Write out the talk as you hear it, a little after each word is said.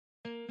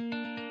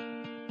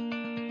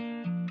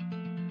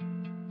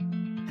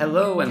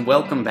Hello and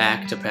welcome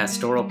back to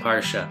Pastoral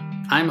Parsha.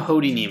 I'm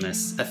Hody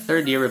Nemus, a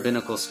third-year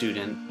rabbinical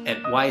student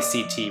at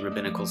YCT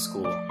Rabbinical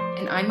School.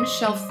 And I'm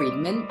Michelle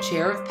Friedman,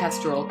 Chair of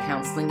Pastoral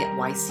Counseling at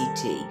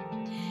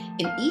YCT.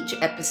 In each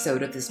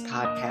episode of this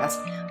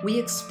podcast, we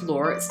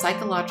explore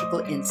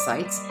psychological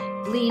insights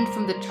gleaned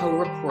from the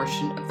Torah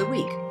portion of the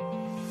week.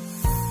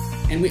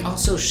 And we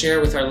also share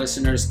with our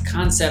listeners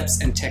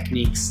concepts and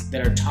techniques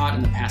that are taught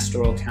in the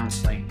Pastoral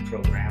Counseling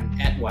program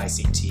at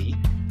YCT,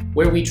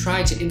 where we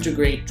try to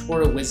integrate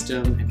Torah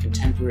wisdom and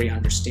contemporary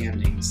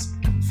understandings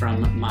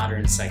from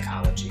modern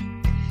psychology.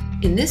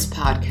 In this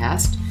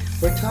podcast,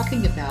 we're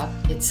talking about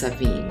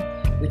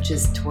Nitzavim, which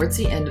is towards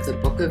the end of the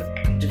book of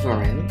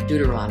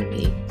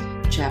Deuteronomy,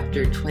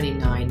 chapter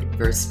 29,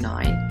 verse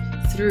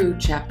 9, through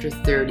chapter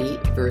 30,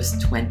 verse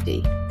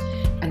 20.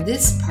 And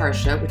this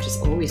parsha, which is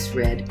always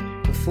read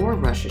before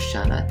Rosh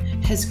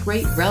Hashanah, has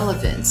great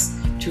relevance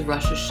to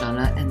Rosh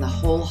Hashanah and the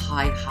whole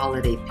high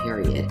holiday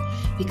period,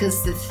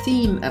 because the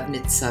theme of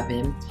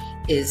Nitzavim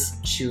is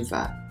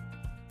tshuva.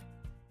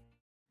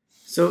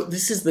 So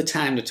this is the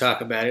time to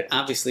talk about it,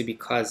 obviously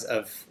because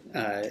of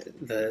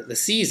the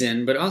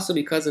season, but also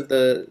because of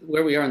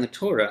where we are in the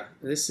Torah.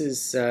 This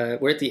is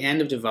we're at the end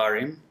of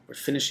Devarim. We're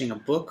finishing a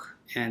book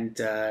and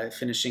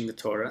finishing the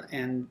Torah,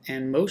 and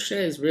Moshe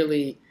is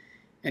really,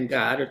 and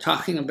God are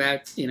talking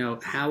about,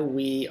 how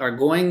we are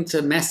going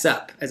to mess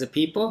up as a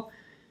people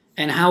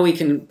and how we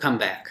can come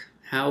back,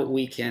 how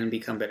we can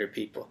become better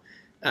people.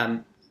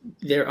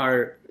 There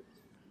are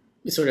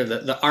sort of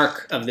the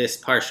arc of this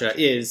parsha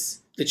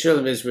is the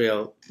children of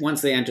Israel,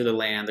 once they enter the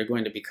land, they're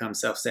going to become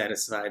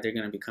self-satisfied, they're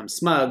going to become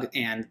smug,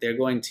 and they're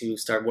going to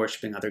start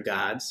worshiping other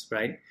gods,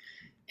 right?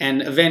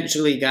 And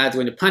eventually God's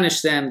going to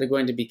punish them. They're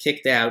going to be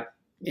kicked out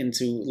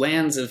into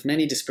lands of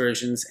many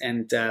dispersions,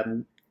 and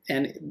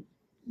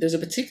there's a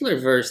particular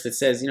verse that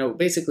says,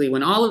 basically,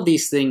 when all of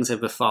these things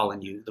have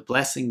befallen you, the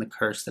blessing, the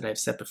curse that I've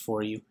set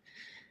before you,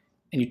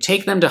 and you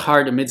take them to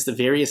heart amidst the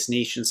various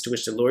nations to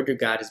which the Lord your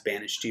God has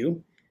banished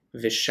you,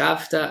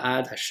 V'shavta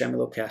ad Hashem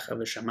Elokecha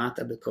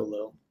v'shamata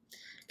b'kolo,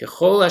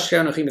 k'chol asher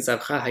anochi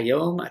mitzavcha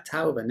hayom, ata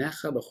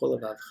u'banecha b'chol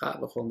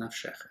levavcha b'chol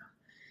nafshecha.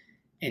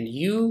 And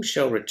you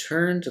shall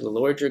return to the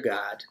Lord your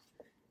God.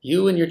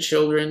 You and your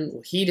children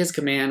will heed his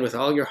command with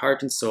all your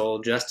heart and soul,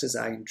 just as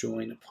I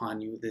enjoin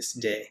upon you this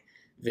day.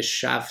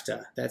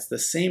 V'shavta, that's the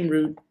same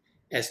root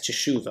as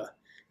teshuva,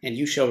 and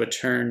you shall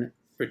return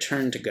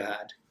to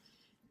God.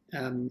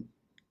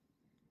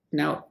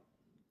 Now,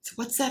 so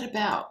what's that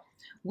about?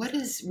 What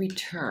is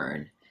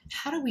return?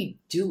 How do we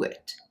do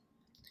it?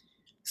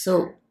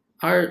 So,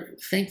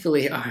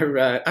 thankfully,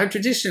 our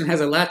tradition has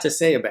a lot to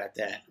say about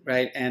that,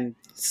 right? And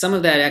some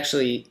of that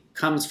actually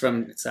comes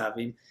from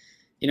Nitzavim.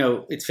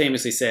 It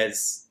famously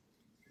says,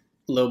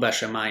 "Lo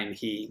bashamayim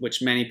hi,"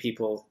 which many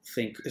people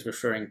think is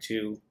referring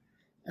to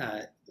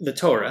the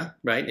Torah,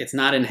 right? It's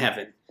not in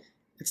heaven.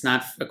 It's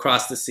not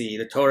across the sea.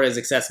 The Torah is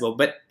accessible.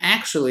 But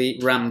actually,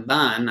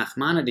 Ramban,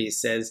 Nachmanides,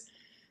 says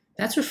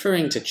that's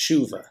referring to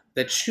tshuva.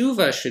 That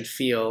tshuva should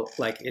feel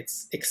like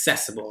it's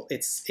accessible.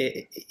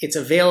 It's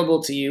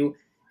available to you.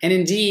 And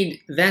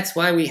indeed, that's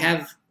why we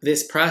have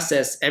this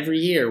process every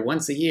year,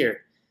 once a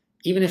year.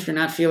 Even if you're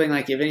not feeling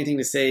like you have anything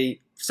to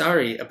say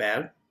sorry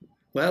about,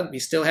 well, you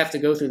still have to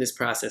go through this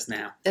process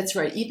now. That's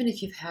right. Even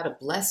if you've had a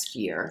blessed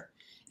year,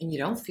 and you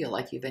don't feel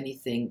like you have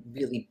anything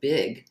really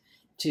big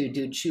to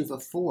do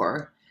tshuva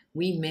for,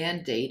 we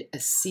mandate a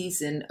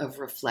season of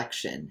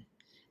reflection.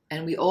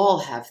 And we all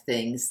have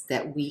things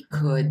that we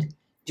could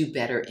do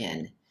better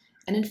in.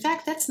 And in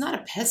fact, that's not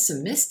a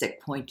pessimistic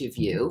point of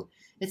view.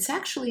 It's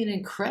actually an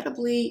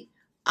incredibly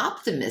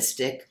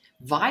optimistic,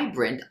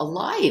 vibrant,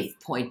 alive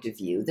point of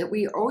view that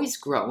we are always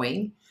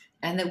growing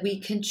and that we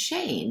can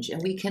change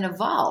and we can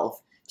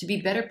evolve to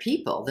be better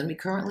people than we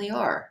currently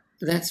are.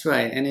 That's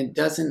right, and it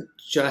doesn't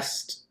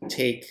just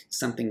take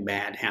something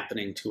bad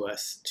happening to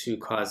us to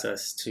cause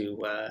us to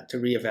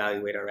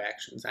reevaluate our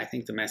actions. I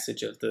think the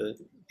message of the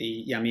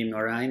Yamim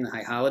Noraim, the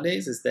high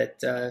holidays, is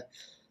that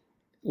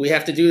we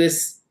have to do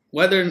this,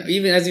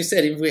 even as you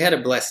said, even if we had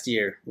a blessed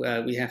year,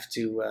 we have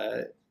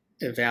to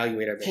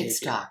evaluate our behavior. Take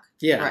stock.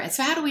 Yeah. Right.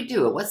 So how do we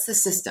do it? What's the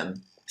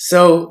system?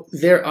 So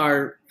there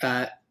are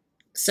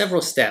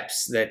several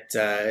steps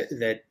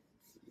that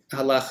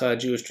halacha,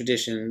 Jewish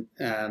tradition,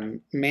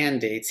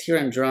 mandates. Here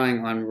I'm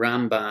drawing on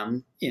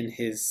Rambam in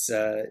his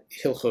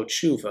Hilchot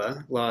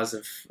Tshuva, Laws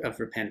of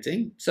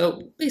Repenting.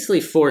 So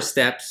basically 4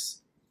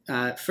 steps.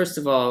 First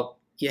of all,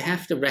 you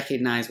have to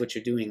recognize what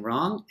you're doing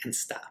wrong and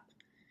stop.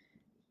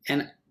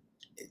 And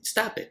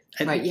stop it.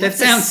 Right, that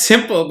sounds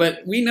simple, but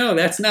we know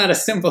that's not a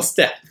simple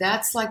step.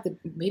 That's like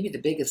maybe the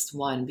biggest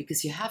one,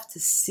 because you have to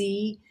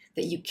see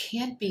that you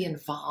can't be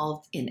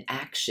involved in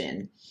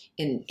action,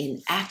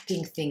 in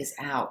acting things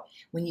out.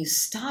 When you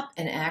stop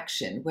an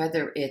action,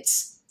 whether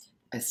it's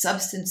a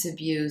substance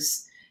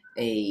abuse,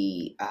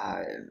 a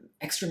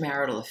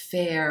extramarital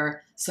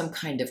affair, some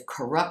kind of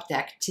corrupt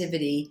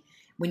activity,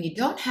 when you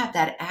don't have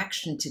that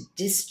action to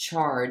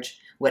discharge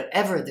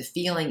whatever the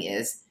feeling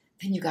is,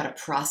 then you got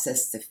to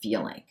process the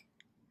feeling,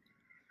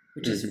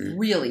 which is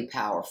really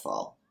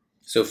powerful.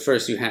 So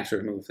first you have to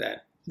remove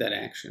that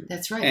action.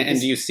 That's right. And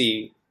do you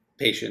see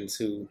patients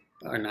who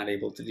are not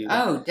able to do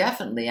that? Oh,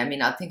 definitely. I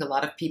mean, I think a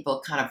lot of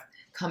people kind of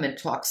come and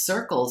talk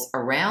circles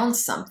around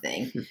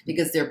something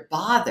because they're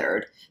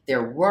bothered.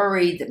 They're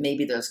worried that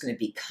maybe there's going to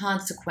be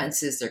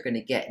consequences. They're going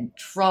to get in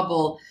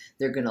trouble.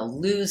 They're going to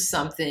lose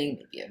something,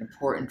 maybe an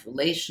important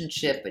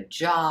relationship, a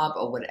job,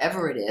 or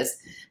whatever it is.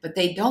 But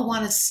they don't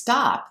want to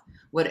stop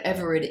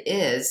whatever it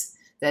is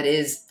that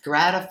is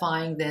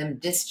gratifying them,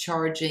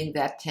 discharging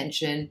that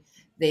tension.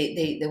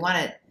 They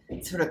want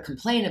to sort of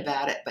complain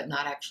about it, but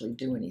not actually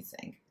do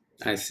anything.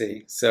 I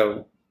see.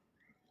 So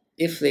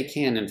if they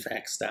can, in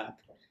fact, stop,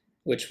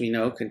 which we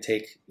know can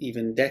take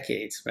even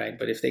decades, right?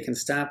 But if they can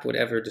stop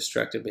whatever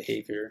destructive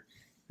behavior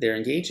they're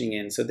engaging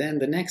in, so then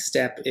the next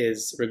step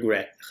is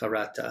regret,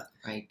 charata.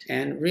 Right.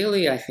 And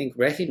really, I think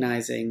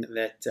recognizing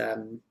that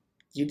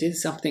you did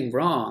something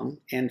wrong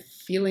and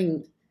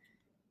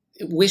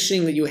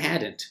wishing that you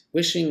hadn't,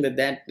 wishing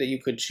that you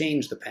could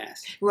change the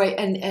past. Right.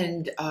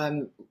 And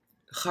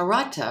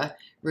charata,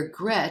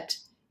 regret,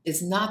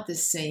 is not the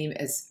same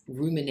as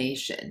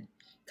rumination,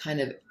 kind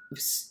of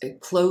a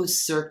closed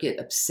circuit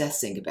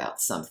obsessing about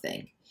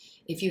something.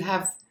 If you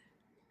have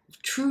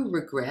true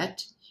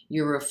regret,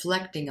 you're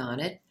reflecting on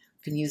it.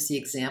 You can use the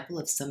example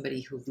of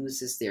somebody who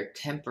loses their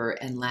temper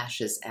and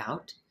lashes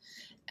out.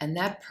 And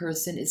that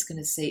person is going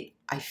to say,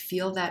 I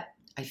feel that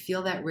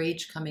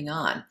rage coming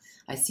on.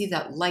 I see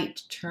that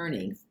light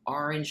turning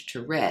orange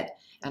to red.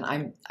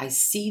 And I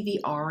see the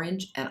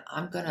orange, and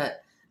I'm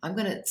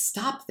gonna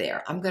stop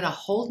there. I'm gonna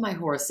hold my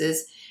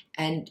horses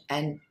and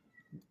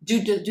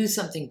do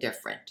something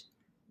different.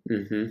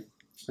 Mm-hmm.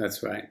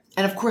 That's right.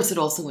 And of course, it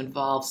also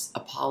involves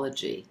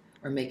apology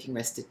or making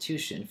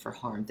restitution for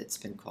harm that's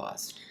been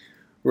caused.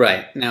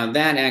 Right. Now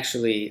that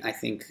actually, I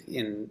think,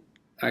 in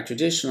our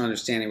traditional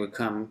understanding would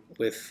come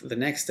with the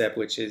next step,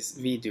 which is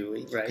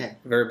vidui, right? Okay.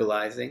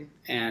 Verbalizing.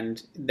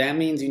 And that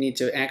means you need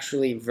to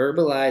actually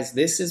verbalize,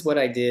 this is what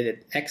I did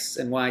at X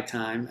and Y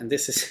time, and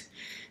this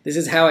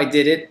is how I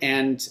did it,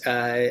 and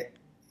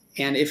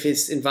if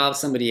it involves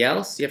somebody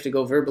else, you have to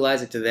go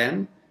verbalize it to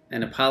them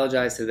and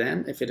apologize to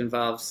them. If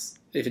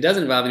it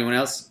doesn't involve anyone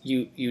else,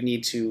 you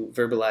need to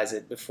verbalize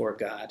it before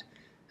God.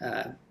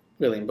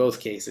 Really, in both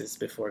cases,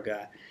 before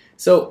God.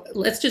 So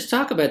let's just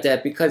talk about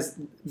that, because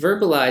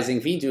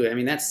verbalizing vidui, I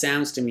mean, that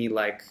sounds to me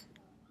like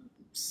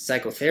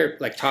psychotherapy,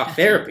 like talk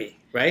therapy,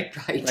 right?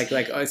 Right.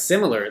 Like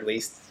similar at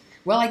least.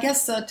 Well, I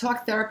guess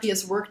talk therapy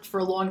has worked for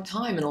a long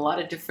time in a lot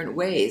of different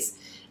ways.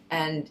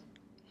 And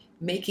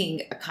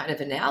making a kind of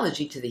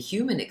analogy to the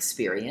human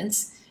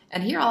experience.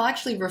 And here I'll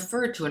actually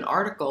refer to an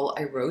article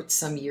I wrote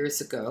some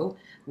years ago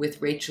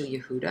with Rachel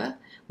Yehuda,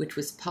 which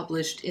was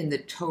published in the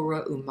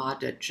Torah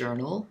Umada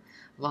Journal,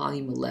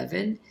 Volume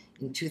 11,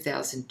 in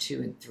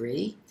 2002 and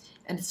 3.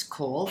 And it's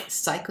called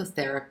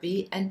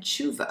Psychotherapy and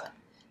Tshuva,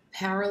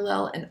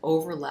 Parallel and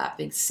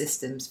Overlapping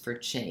Systems for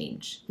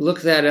Change.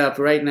 Look that up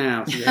right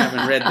now if you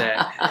haven't read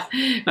that.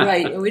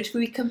 Right, in which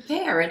we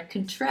compare and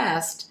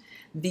contrast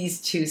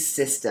these two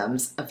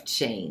systems of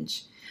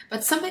change.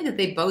 But something that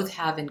they both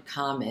have in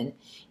common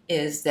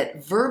is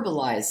that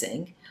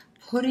verbalizing,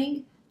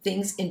 putting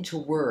things into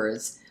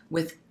words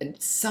with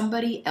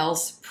somebody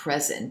else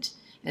present,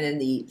 and in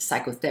the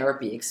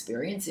psychotherapy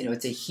experience,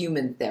 it's a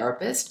human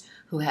therapist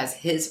who has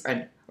his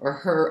or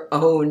her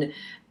own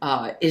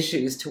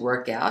issues to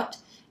work out.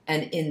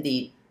 And in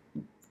the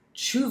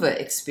Tshuva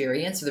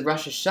experience, or the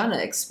Rosh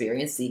Hashanah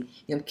experience, the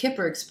Yom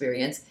Kippur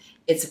experience,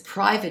 it's a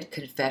private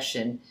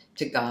confession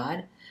to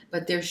God,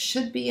 but there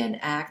should be an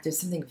act. There's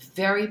something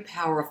very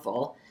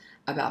powerful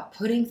about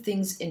putting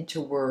things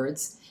into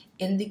words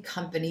in the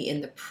company,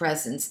 in the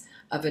presence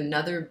of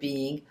another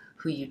being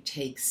who you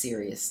take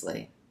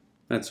seriously.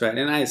 That's right.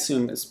 And I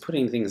assume it's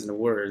putting things into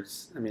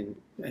words. I mean,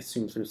 I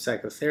assume through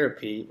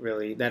psychotherapy,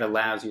 really, that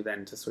allows you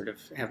then to sort of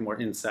have more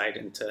insight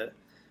into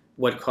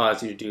what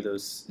caused you to do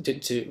those,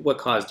 what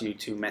caused you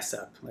to mess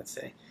up, let's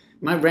say.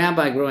 My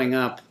rabbi growing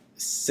up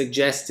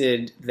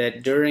suggested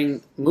that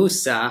during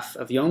Musaf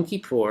of Yom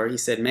Kippur, he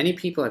said many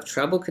people have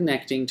trouble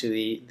connecting to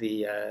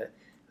the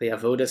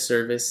avoda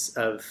service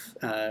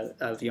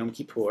of Yom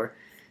Kippur.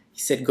 He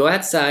said, go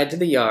outside to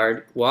the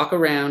yard, walk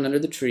around under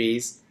the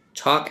trees,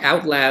 talk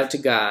out loud to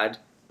God,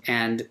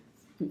 and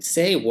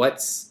say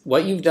what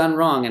you've done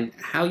wrong and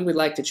how you would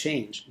like to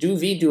change. Do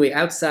vidui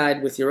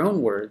outside with your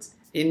own words,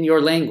 in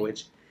your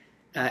language.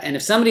 And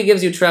if somebody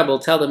gives you trouble,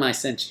 tell them I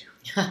sent you.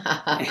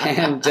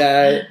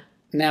 And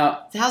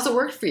now, so how's it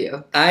worked for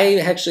you? I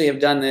actually have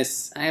done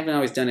this. I haven't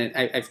always done it.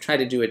 I've tried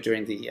to do it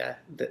during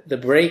the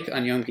break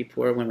on Yom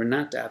Kippur when we're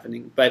not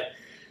davening. But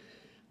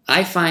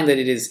I find that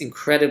it is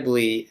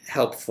incredibly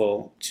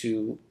helpful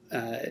to.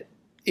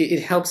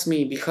 It helps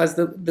me because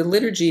the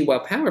liturgy,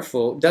 while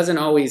powerful, doesn't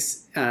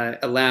always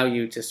allow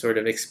you to sort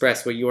of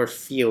express what you're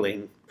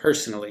feeling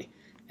personally.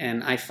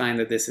 And I find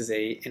that this is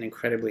an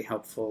incredibly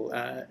helpful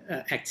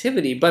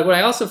activity. But what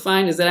I also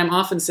find is that I'm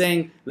often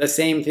saying the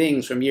same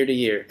things from year to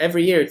year.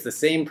 Every year it's the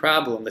same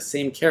problem, the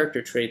same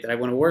character trait that I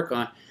want to work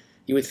on.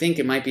 you would think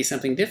it might be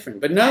something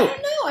different. But I no.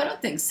 don't know. I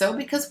don't think so,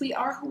 because we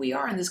are who we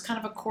are, and there's kind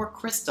of a core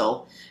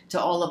crystal to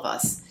all of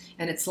us.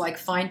 And it's like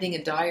finding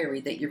a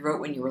diary that you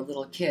wrote when you were a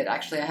little kid.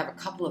 Actually, I have a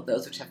couple of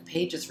those which have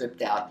pages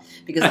ripped out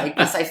because I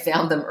guess I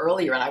found them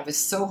earlier, and I was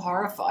so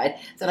horrified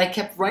that I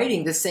kept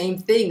writing the same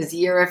things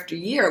year after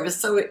year. It was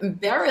so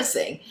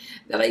embarrassing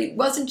that I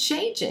wasn't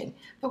changing.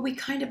 But we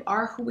kind of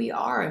are who we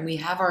are, and we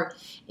have our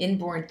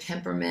inborn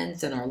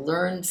temperaments and our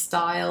learned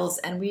styles,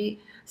 and we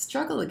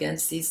struggle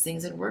against these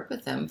things and work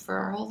with them for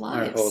our whole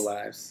lives. Our whole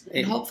lives.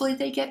 And hopefully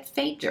they get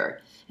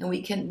fainter, and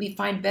we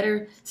find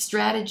better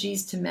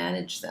strategies to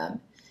manage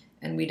them,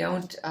 and we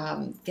don't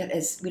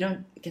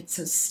get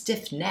so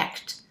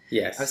stiff-necked.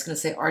 Yes. I was going to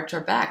say arch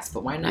our backs,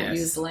 but why not Yes.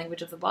 use the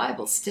language of the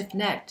Bible?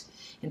 Stiff-necked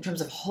in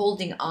terms of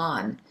holding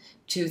on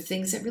to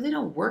things that really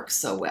don't work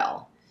so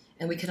well,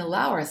 and we can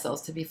allow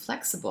ourselves to be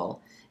flexible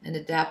and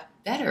adapt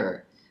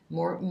better,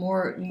 more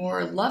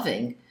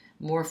loving,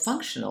 more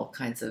functional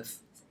kinds of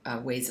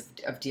ways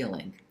of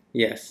dealing.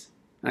 Yes.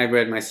 I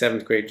read my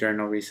 7th grade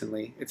journal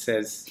recently. It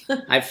says,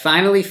 I've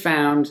finally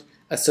found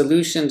a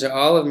solution to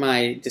all of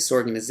my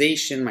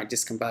disorganization, my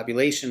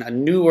discombobulation, a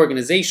new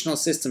organizational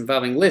system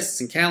involving lists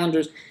and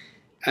calendars.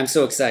 I'm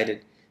so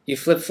excited. You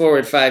flip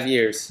forward 5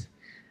 years.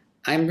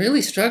 I'm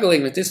really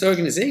struggling with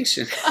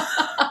disorganization.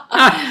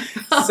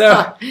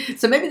 So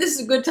maybe this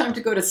is a good time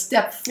to go to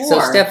step 4. So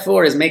step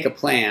 4 is make a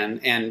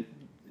plan and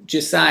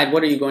decide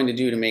what are you going to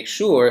do to make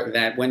sure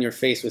that when you're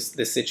faced with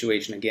this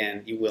situation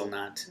again, you will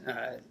not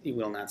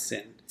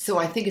sin. So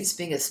I think it's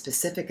being as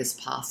specific as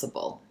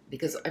possible,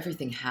 because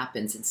everything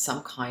happens in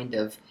some kind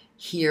of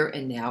here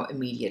and now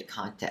immediate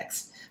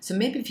context. So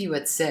maybe if you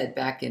had said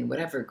back in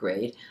whatever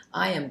grade,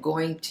 I am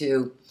going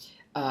to,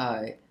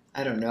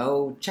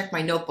 check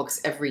my notebooks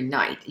every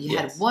night. You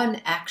had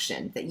one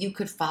action that you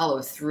could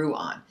follow through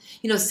on.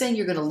 Saying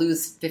you're going to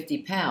lose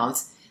 50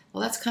 pounds,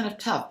 well, that's kind of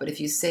tough. But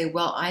if you say,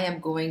 well, I am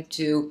going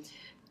to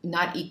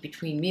not eat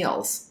between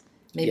meals,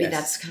 maybe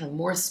that's kind of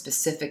more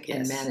specific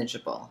and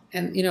manageable.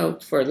 And,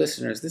 for our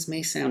listeners, this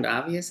may sound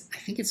obvious. I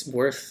think it's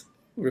worth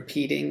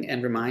repeating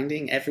and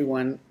reminding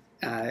everyone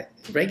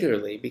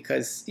regularly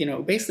because,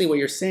 basically what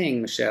you're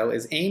saying, Michelle,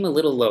 is aim a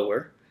little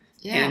lower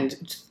and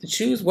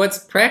choose what's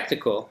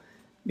practical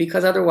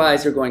because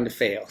otherwise you're going to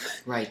fail.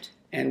 Right.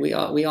 And we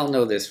all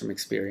know this from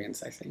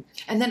experience, I think.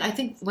 And then I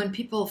think when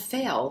people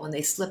fail, when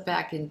they slip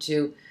back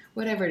into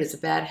whatever it is, a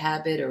bad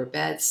habit or a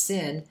bad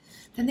sin,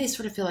 then they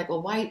sort of feel like,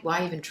 well,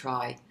 why even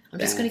try? I'm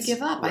just going to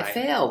give up. Right. I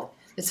failed.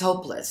 It's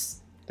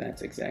hopeless.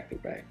 That's exactly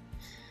right.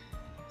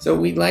 So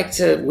we'd like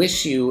to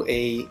wish you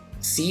a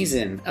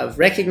season of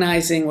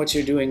recognizing what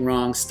you're doing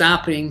wrong,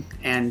 stopping,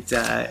 and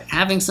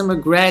having some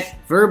regret,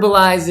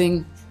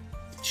 verbalizing,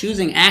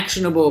 choosing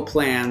actionable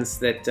plans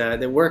that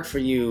work for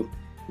you,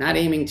 not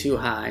aiming too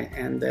high,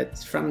 and that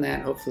from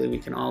that, hopefully, we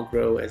can all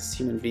grow as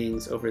human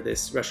beings over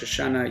this Rosh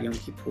Hashanah, Yom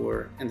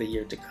Kippur, and the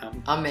year to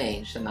come.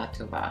 Amen. Shana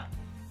Tova.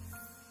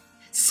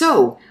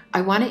 So,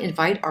 I want to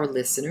invite our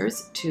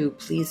listeners to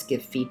please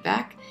give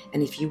feedback,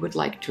 and if you would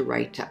like to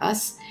write to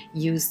us,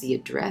 use the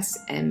address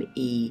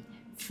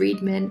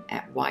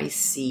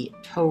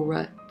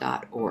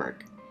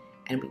mefriedman@yctorah.org.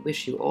 And we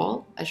wish you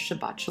all a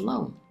Shabbat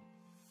Shalom.